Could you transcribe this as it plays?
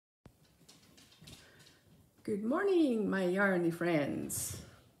Good morning, my yarny friends.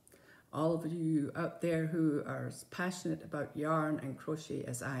 All of you out there who are as passionate about yarn and crochet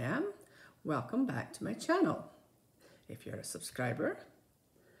as I am, welcome back to my channel. If you're a subscriber,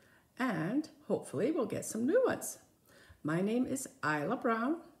 and hopefully we'll get some new ones. My name is Isla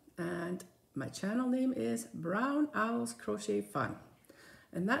Brown and my channel name is Brown Owls Crochet Fun.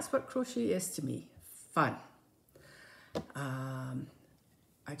 And that's what crochet is to me, fun.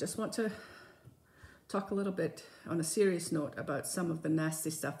 I just want to talk a little bit on a serious note about some of the nasty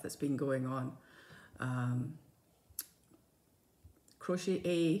stuff that's been going on. Crochet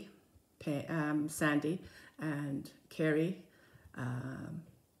A, Sandy and Carrie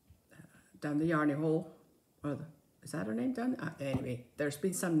down the yarny hole, or is that her name down? Anyway, there's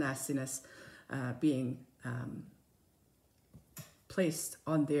been some nastiness being placed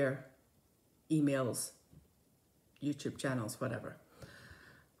on their emails, YouTube channels, whatever.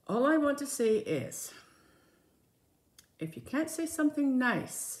 All I want to say is, if you can't say something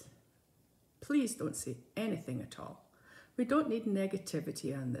nice, please don't say anything at all. We don't need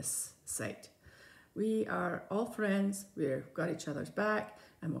negativity on this site. We are all friends, we've got each other's back,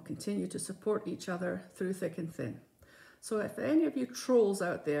 and we'll continue to support each other through thick and thin. So if any of you trolls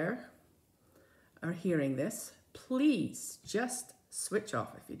out there are hearing this, please just switch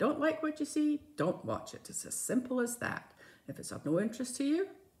off. If you don't like what you see, don't watch it. It's as simple as that. If it's of no interest to you,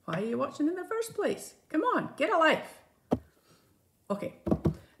 why are you watching in the first place? Come on, get a life. Okay,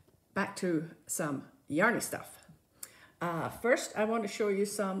 back to some yarny stuff. First, I want to show you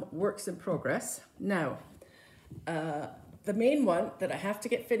some works in progress. Now, the main one that I have to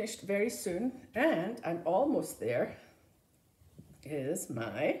get finished very soon, and I'm almost there, is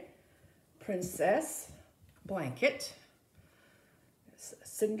my princess blanket. It's a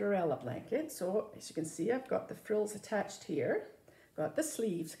Cinderella blanket. So as you can see, I've got the frills attached here, got the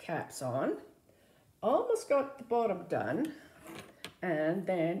sleeves caps on, almost got the bottom done. And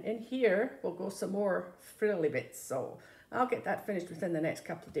then in here, we'll go some more frilly bits. So I'll get that finished within the next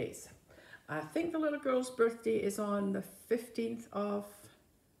couple of days. I think the little girl's birthday is on the 15th of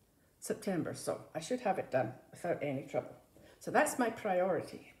September. So I should have it done without any trouble. So that's my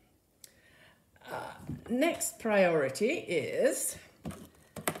priority. Next priority is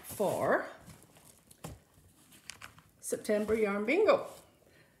for September Yarn Bingo.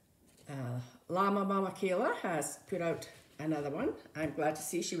 Llama Mama Kayla has put out another one. I'm glad to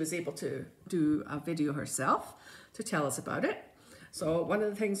see she was able to do a video herself to tell us about it. So one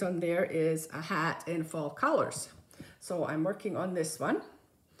of the things on there is a hat in fall colors. So I'm working on this one.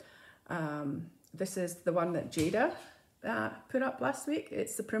 This is the one that Jada put up last week.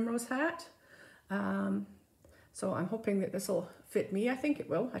 It's the primrose hat. So I'm hoping that this will fit me. I think it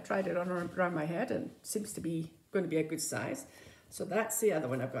will. I tried it on around my head and it seems to be going to be a good size. So that's the other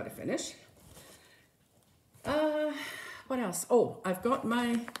one I've got to finish. What else? Oh, I've got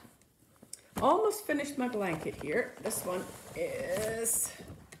almost finished my blanket here. This one is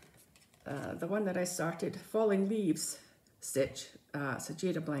the one that I started, Falling Leaves stitch. It's a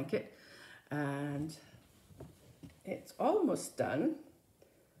Jada blanket and it's almost done,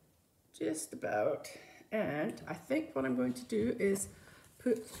 just about. And I think what I'm going to do is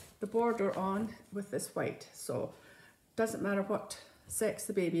put the border on with this white. So doesn't matter what sex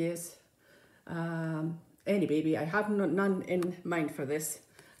the baby is. Any baby. I have none in mind for this.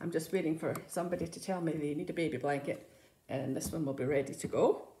 I'm just waiting for somebody to tell me they need a baby blanket and this one will be ready to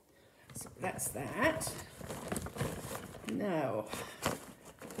go. So that's that. Now,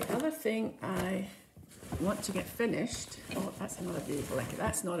 the other thing I want to get finished, oh, that's another baby blanket.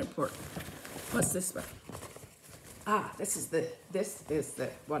 That's not important. What's this one? This is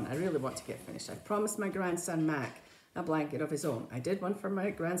the one I really want to get finished. I promised my grandson Mac a blanket of his own. I did one for my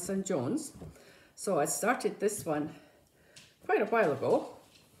grandson Jones. So I started this one quite a while ago,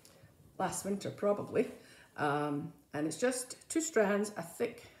 last winter probably, and it's just 2 strands, a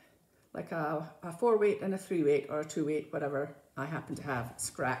thick, like a 4-weight and a 3-weight or a 2-weight, whatever I happen to have,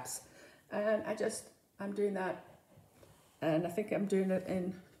 scraps. And I'm doing that, and I think I'm doing it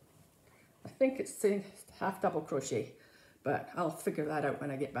in, I think it's in half double crochet, but I'll figure that out when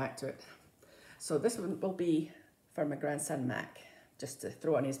I get back to it. So this one will be for my grandson Mac, just to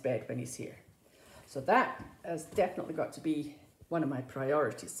throw on his bed when he's here. So that has definitely got to be one of my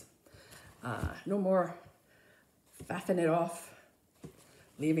priorities. No more faffing it off,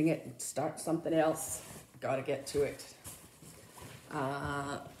 leaving it and start something else. Gotta get to it.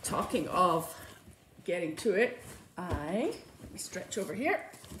 Talking of getting to it, let me stretch over here.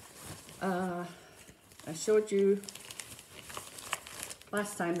 I showed you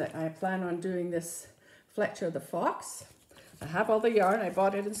last time that I plan on doing this Fletcher the Fox. I have all the yarn. I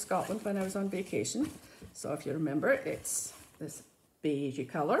bought it in Scotland when I was on vacation. So if you remember, it's this beigey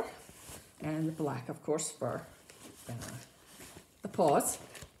color and the black, of course, for the paws.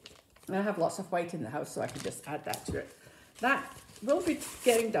 And I have lots of white in the house, so I can just add that to it. That will be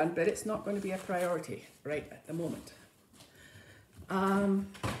getting done, but it's not going to be a priority right at the moment.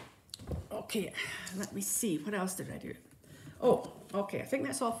 Okay, let me see. What else did I do? Oh, okay. I think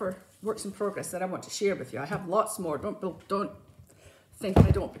that's all for works in progress that I want to share with you. I have lots more. Don't think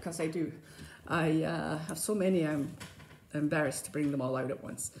I don't, because I do. I have so many, I'm embarrassed to bring them all out at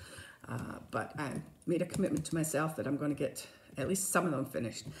once. But I made a commitment to myself that I'm going to get at least some of them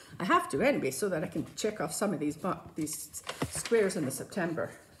finished. I have to anyway, so that I can check off some of these squares in the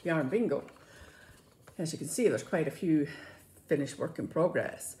September yarn bingo. As you can see, there's quite a few finish work in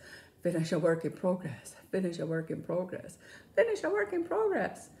progress. Finish a work in progress. Finish a work in progress. Finish a work in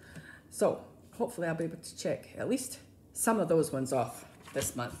progress. So hopefully I'll be able to check at least some of those ones off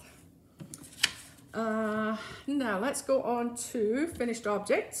this month. Now let's go on to finished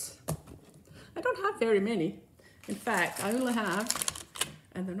objects. I don't have very many. In fact, I only have,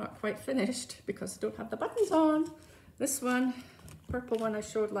 and they're not quite finished because I don't have the buttons on. This one, purple one I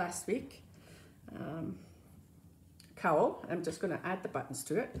showed last week. Cowl. I'm just going to add the buttons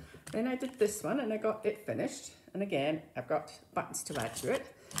to it. Then I did this one and I got it finished. And again, I've got buttons to add to it.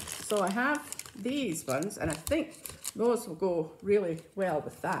 So I have these ones, and I think those will go really well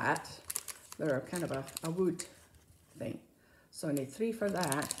with that. They're kind of a wood thing. So I need 3 for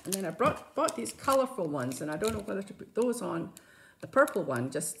that. And then I bought these colourful ones, and I don't know whether to put those on the purple one,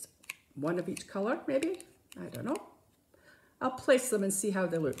 just one of each colour maybe. I don't know. I'll place them and see how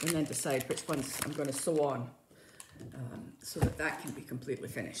they look, and then decide which ones I'm going to sew on, so that can be completely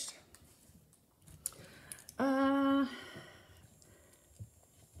finished.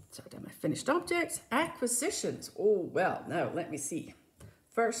 So I've done my finished objects. Acquisitions. Oh, well, now let me see.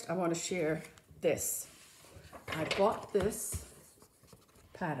 First, I want to share this. I bought this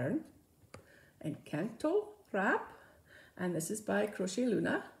pattern in Canto wrap, and this is by Crochet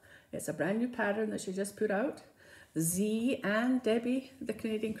Luna. It's a brand new pattern that she just put out. Z and Debbie, the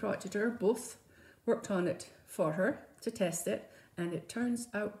Canadian crocheter, both worked on it for her to test it, and it turns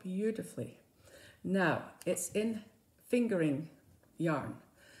out beautifully. Now, it's in fingering yarn.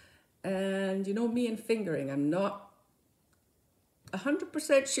 And you know me and fingering, I'm not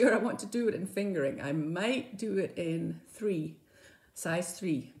 100% sure I want to do it in fingering. I might do it in size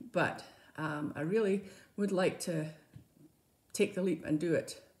 3, but I really would like to take the leap and do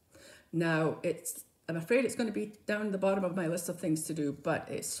it. Now, I'm afraid it's going to be down the bottom of my list of things to do, but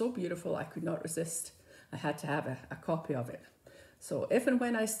it's so beautiful I could not resist. I had to have a copy of it. So if and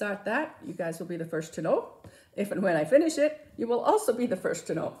when I start that, you guys will be the first to know. If and when I finish it, you will also be the first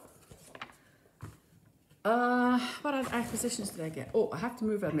to know. What other acquisitions did I get? Oh, I have to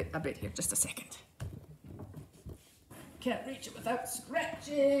move a bit here, just a second. Can't reach it without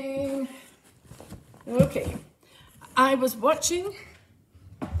scratching. Okay, I was watching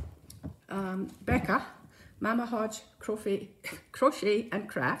Becca, Mama Hodge Crochet and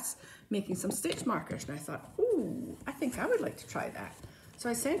Crafts, making some stitch markers, and I thought, ooh, I think I would like to try that.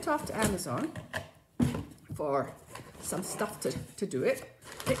 So I sent off to Amazon for some stuff to do it.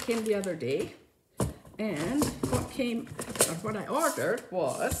 It came the other day, and what I ordered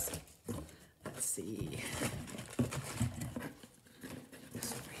was, let's see,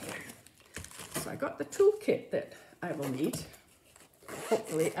 this over here. So I got the toolkit that I will need.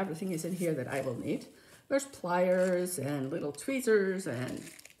 Hopefully everything is in here that I will need. There's pliers and little tweezers and,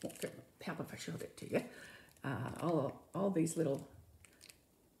 help if I showed it to you, all these little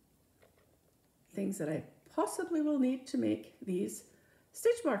things that I possibly will need to make these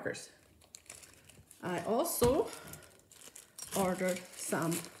stitch markers. I also ordered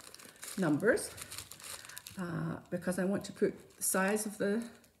some numbers because I want to put the size of the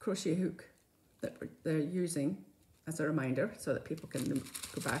crochet hook that they're using as a reminder, so that people can go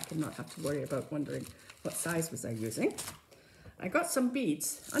back and not have to worry about wondering what size was I using. I got some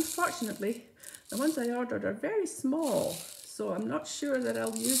beads. Unfortunately, the ones I ordered are very small, so I'm not sure that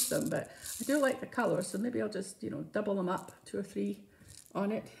I'll use them, but I do like the color, so maybe I'll just, double them up, 2 or 3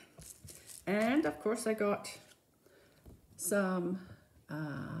 on it. And of course I got some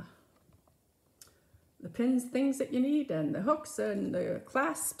the pins things that you need, and the hooks and the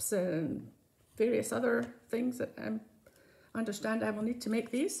clasps and various other things that I understand I will need to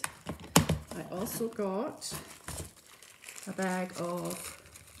make these. I also got a bag of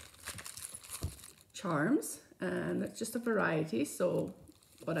charms, and it's just a variety, so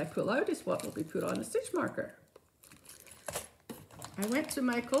what I pull out is what will be put on a stitch marker. I went to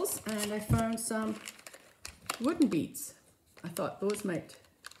Michael's and I found some wooden beads. I thought those might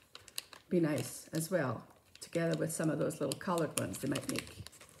be nice as well. Together with some of those little coloured ones, they might make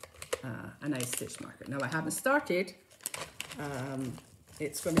a nice stitch marker. Now I haven't started.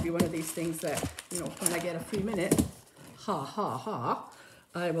 It's going to be one of these things that, you know, when I get a free minute,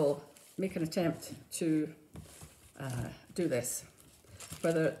 I will make an attempt to do this.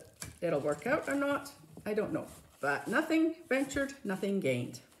 Whether it'll work out or not, I don't know. But nothing ventured, nothing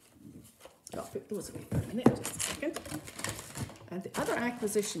gained. I'll put those away for a minute, just a second. And the other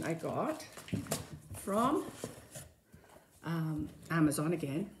acquisition I got from Amazon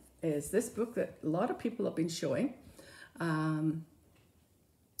again is this book that a lot of people have been showing.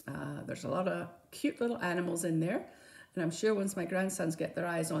 There's a lot of cute little animals in there, and I'm sure once my grandsons get their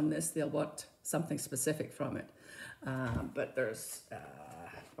eyes on this, they'll want something specific from it. But there's,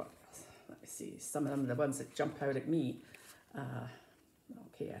 what else? Let me see, some of them, the ones that jump out at me.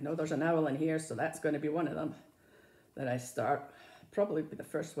 Okay, I know there's an owl in here, so that's going to be one of them that I start. Probably be the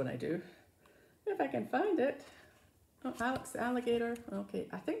first one I do, if I can find it. Oh, Alex the alligator. Okay,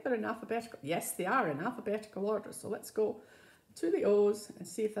 I think they're in alphabetical. Yes, they are in alphabetical order. So let's go to the O's and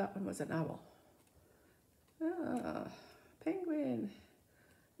see if that one was an owl. Penguin.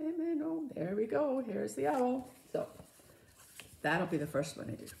 Oh, there we go. Here's the owl. So that'll be the first one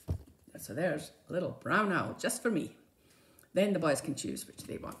I do. So there's a little brown owl just for me. Then the boys can choose which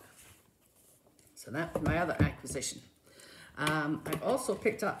they want. So that's my other acquisition. I've also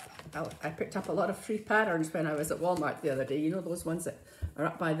picked up a lot of free patterns when I was at Walmart the other day. You know those ones that are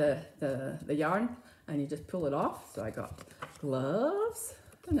up by the yarn and you just pull it off. So I got gloves,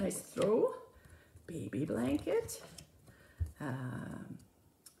 a nice throw, baby blanket,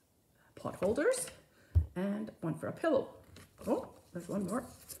 pot holders, and one for a pillow. Oh, there's one more.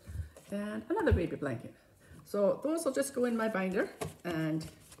 And another baby blanket. So those will just go in my binder, and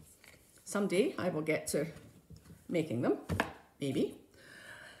someday I will get to making them, maybe.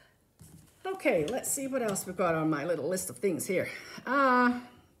 Okay, let's see what else we've got on my little list of things here. I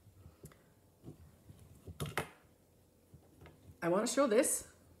want to show this.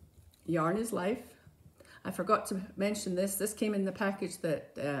 Yarn is Life. I forgot to mention this. This came in the package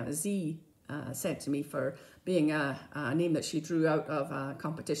that Z sent to me for being a name that she drew out of a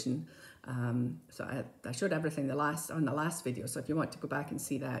competition. So I showed everything on the last video. So if you want to go back and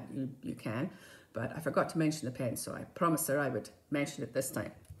see that, you can. But I forgot to mention the pen, so I promised her I would mention it this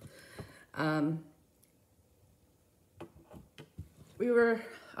time. I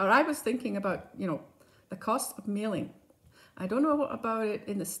was thinking about, you know, the cost of mailing. I don't know about it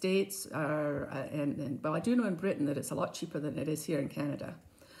in the States, but I do know in Britain that it's a lot cheaper than it is here in Canada.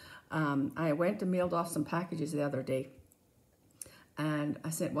 I went and mailed off some packages the other day, and I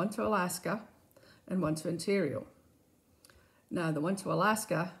sent one to Alaska and one to Ontario. Now, the one to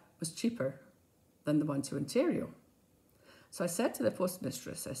Alaska was cheaper than the one to Ontario. So I said to the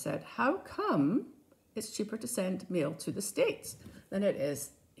postmistress, I said, how come it's cheaper to send mail to the States than it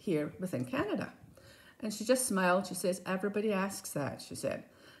is here within Canada? And she just smiled. She says, everybody asks that, she said.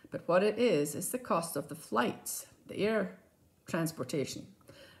 But what it is the cost of the flights, the air transportation.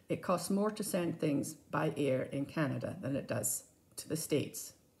 It costs more to send things by air in Canada than it does to the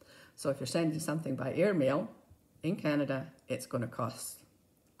States. So if you're sending something by airmail in Canada, it's going to cost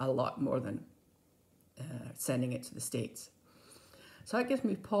a lot more than sending it to the States. So that gives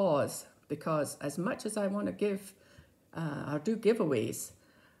me pause, because as much as I want to give or do giveaways,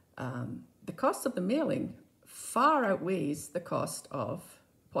 the cost of the mailing far outweighs the cost of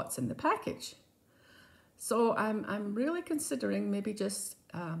what's in the package. So I'm really considering maybe just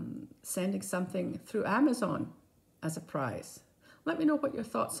sending something through Amazon as a prize. Let me know what your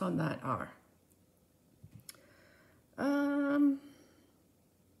thoughts on that are.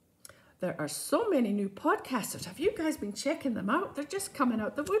 There are so many new podcasters. Have you guys been checking them out? They're just coming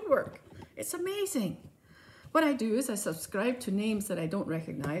out the woodwork. It's amazing. What I do is I subscribe to names that I don't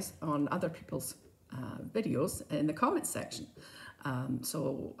recognize on other people's videos in the comments section.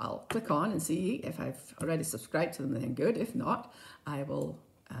 So I'll click on and see if I've already subscribed to them, then good. If not, I will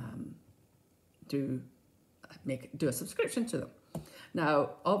do a subscription to them.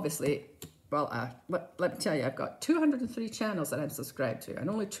 Now, obviously, well, let me tell you, I've got 203 channels that I'm subscribed to, and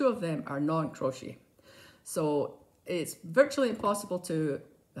only 2 of them are non-crochet. So it's virtually impossible to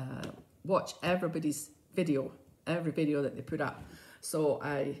watch everybody's video, every video that they put up. So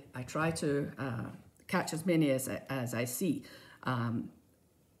I try to catch as many as I see. I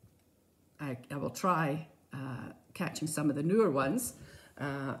will try catching some of the newer ones,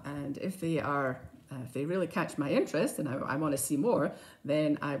 and if they really catch my interest and I want to see more,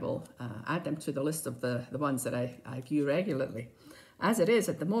 then I will add them to the list of the ones that I view regularly. As it is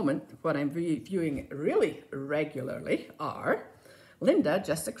at the moment, what I'm viewing really regularly are Linda,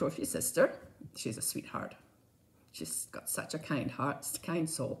 just a crochet sister. She's a sweetheart. She's got such a kind heart, kind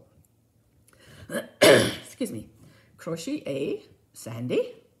soul. Excuse me. Crochet A,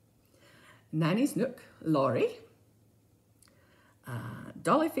 Sandy. Nanny's Nook, Laurie.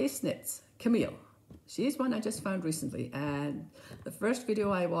 Dolly Face Knits, Camille. She's one I just found recently, and the first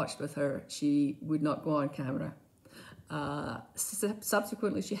video I watched with her, she would not go on camera.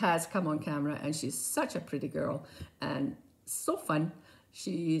 Subsequently, she has come on camera, and she's such a pretty girl and so fun.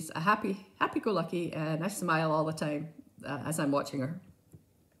 She's a happy-go-lucky, and I smile all the time as I'm watching her.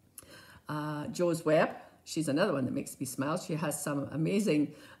 Joe's Web, she's another one that makes me smile. She has some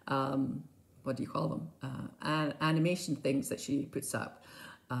amazing, what do you call them, animation things that she puts up.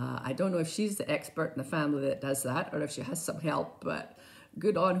 I don't know if she's the expert in the family that does that, or if she has some help, but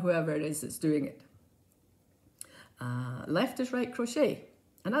good on whoever it is that's doing it. Left is Right Crochet,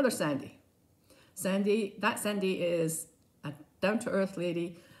 another Sandy. That Sandy is a down-to-earth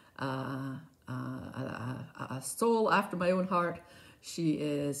lady, a soul after my own heart. She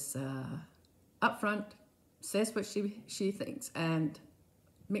is upfront, says what she thinks, and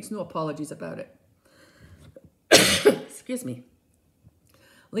makes no apologies about it. Excuse me.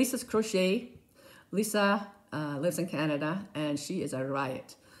 Lisa's Crochet. Lisa lives in Canada, and she is a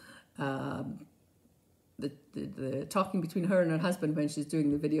riot. The talking between her and her husband when she's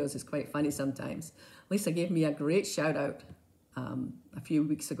doing the videos is quite funny sometimes. Lisa gave me a great shout out a few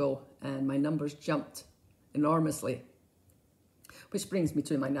weeks ago, and my numbers jumped enormously, which brings me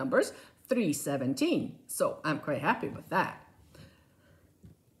to my numbers, 317. So I'm quite happy with that.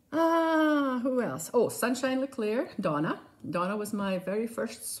 Who else? Oh, Sunshine LeClaire, Donna. Donna was my very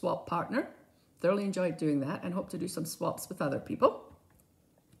first swap partner. Thoroughly enjoyed doing that and hope to do some swaps with other people.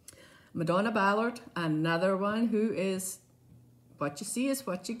 Madonna Ballard, another one who is, what you see is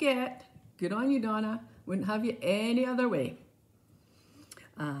what you get. Good on you, Donna. Wouldn't have you any other way.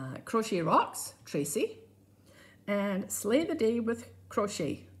 Crochet Rocks, Tracy. And Slay the Day with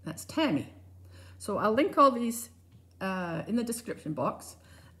Crochet, that's Tammy. So I'll link all these in the description box.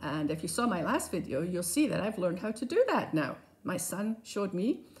 And if you saw my last video, you'll see that I've learned how to do that now. My son showed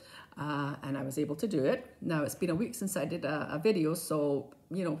me, and I was able to do it. Now, it's been a week since I did a video, so,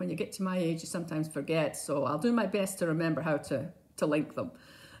 you know, when you get to my age, you sometimes forget. So I'll do my best to remember how to link them.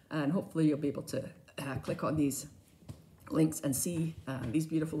 And hopefully you'll be able to click on these links and see these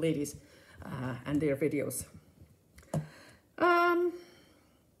beautiful ladies and their videos.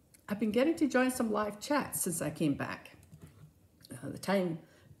 I've been getting to join some live chats since I came back. The time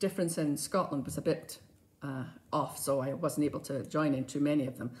difference in Scotland was a bit off, so I wasn't able to join in too many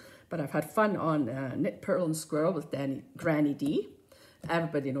of them. But I've had fun on Knit, Purl and Squirrel with Granny D.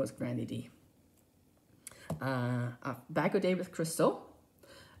 Everybody knows Granny D. A Bag o' Day with Crystal.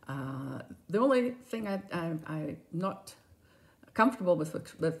 The only thing I'm not comfortable with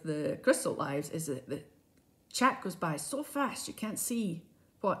the Crystal lives is that the chat goes by so fast you can't see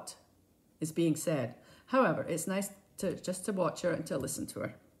what is being said. However, it's nice just to watch her and to listen to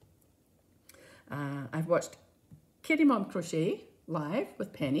her. I've watched Kitty Mom Crochet live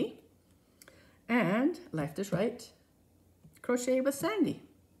with Penny, and Left is Right Crochet with Sandy.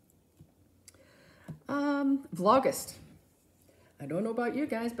 Vlogust. I don't know about you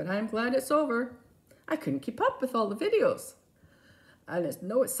guys, but I'm glad it's over. I couldn't keep up with all the videos. And I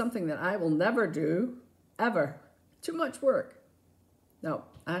know it's something that I will never do, ever. Too much work. No,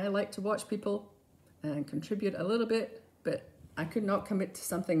 I like to watch people and contribute a little bit, but I could not commit to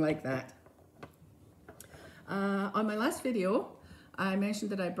something like that. On my last video, I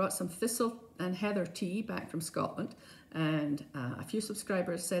mentioned that I brought some thistle and heather tea back from Scotland, and a few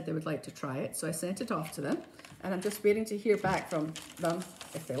subscribers said they would like to try it, so I sent it off to them, and I'm just waiting to hear back from them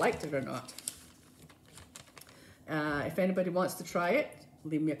if they liked it or not. If anybody wants to try it,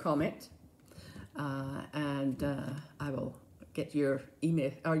 leave me a comment, and I will get your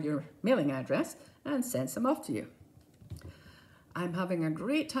email or your mailing address and send some off to you. I'm having a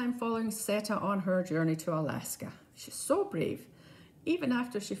great time following Seta on her journey to Alaska. She's so brave, even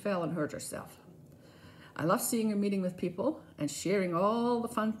after she fell and hurt herself. I love seeing her meeting with people and sharing all the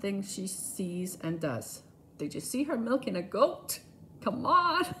fun things she sees and does. Did you see her milking a goat? Come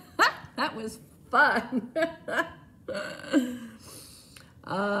on, that was fun.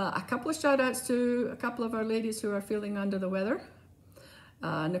 A couple of shout outs to a couple of our ladies who are feeling under the weather.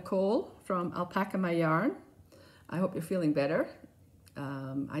 Nicole from Alpaca My Yarn. I hope you're feeling better.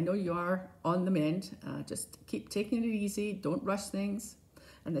 I know you are on the mend. Just keep taking it easy. Don't rush things.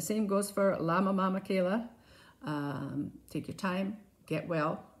 And the same goes for Llama Mama Kayla. Take your time. Get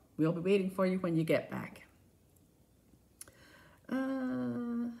well. We'll be waiting for you when you get back.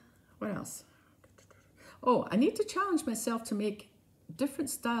 What else? Oh, I need to challenge myself to make different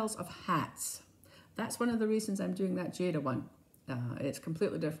styles of hats. That's one of the reasons I'm doing that Jada one. It's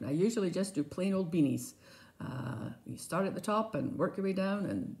completely different. I usually just do plain old beanies. You start at the top and work your way down,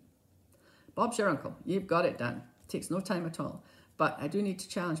 and Bob's your uncle. You've got it done. It takes no time at all. But I do need to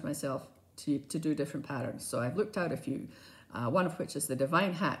challenge myself to do different patterns. So I've looked out a few, one of which is the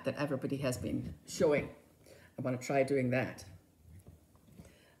divine hat that everybody has been showing. I want to try doing that.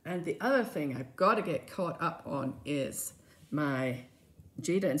 And the other thing I've got to get caught up on is my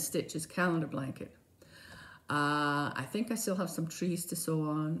Jada and Stitches calendar blanket. I think I still have some trees to sew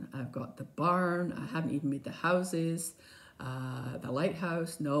on. I've got the barn. I haven't even made the houses. The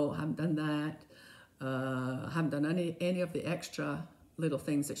lighthouse, no, I haven't done that. I haven't done any of the extra little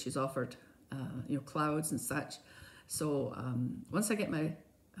things that she's offered, clouds and such. So once I get my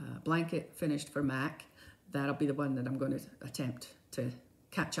blanket finished for Mac, that'll be the one that I'm going to attempt to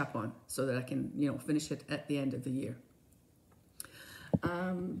catch up on so that I can, finish it at the end of the year.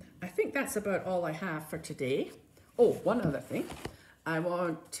 I think that's about all I have for today. Oh, one other thing. I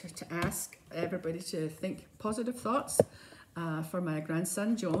want to ask everybody to think positive thoughts for my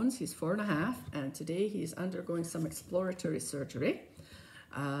grandson, Jones. He's 4.5, and today he's undergoing some exploratory surgery.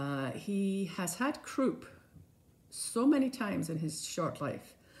 He has had croup so many times in his short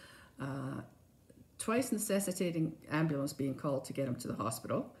life, twice necessitating ambulance being called to get him to the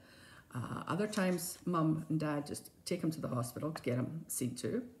hospital. Other times, Mum and Dad just take him to the hospital to get him seen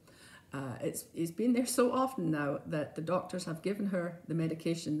to. He's been there so often now that the doctors have given her the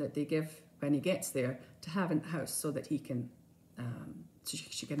medication that they give when he gets there to have in the house so that he can,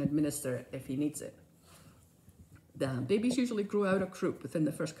 she can administer it if he needs it. The babies usually grow out of croup within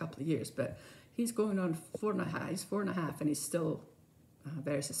the first couple of years, but he's going on 4.5. He's 4.5, and he's still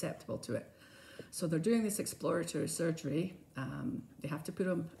very susceptible to it. So they're doing this exploratory surgery. They have to put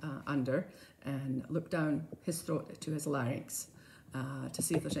him under and look down his throat to his larynx to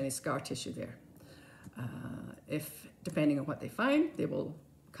see if there's any scar tissue there. If, depending on what they find, they will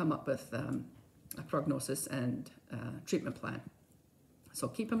come up with a prognosis and treatment plan. So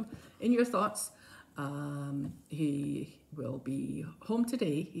keep him in your thoughts. He will be home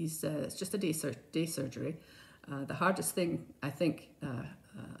today. It's just a day surgery. The hardest thing, I think,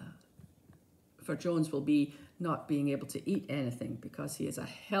 for Jones will be not being able to eat anything, because he is a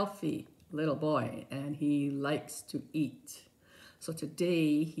healthy little boy and he likes to eat. So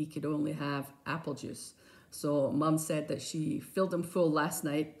today he could only have apple juice. So Mum said that she filled him full last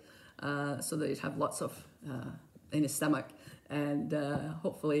night so that he'd have lots of in his stomach, and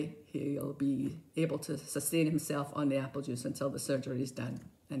hopefully he'll be able to sustain himself on the apple juice until the surgery is done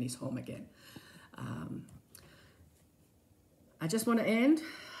and he's home again. I just want to end.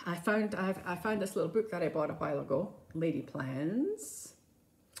 I found this little book that I bought a while ago, Lady Plans,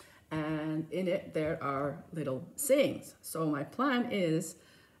 and in it there are little sayings. So my plan is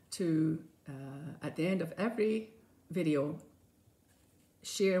to, at the end of every video,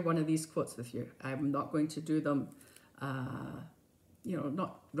 share one of these quotes with you. I'm not going to do them,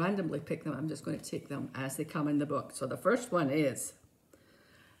 not randomly pick them. I'm just going to take them as they come in the book. So the first one is,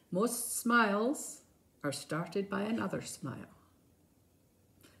 most smiles are started by another smile.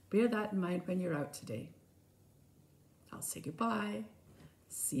 Bear that in mind when you're out today. I'll say goodbye.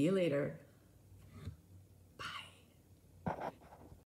 See you later. Bye.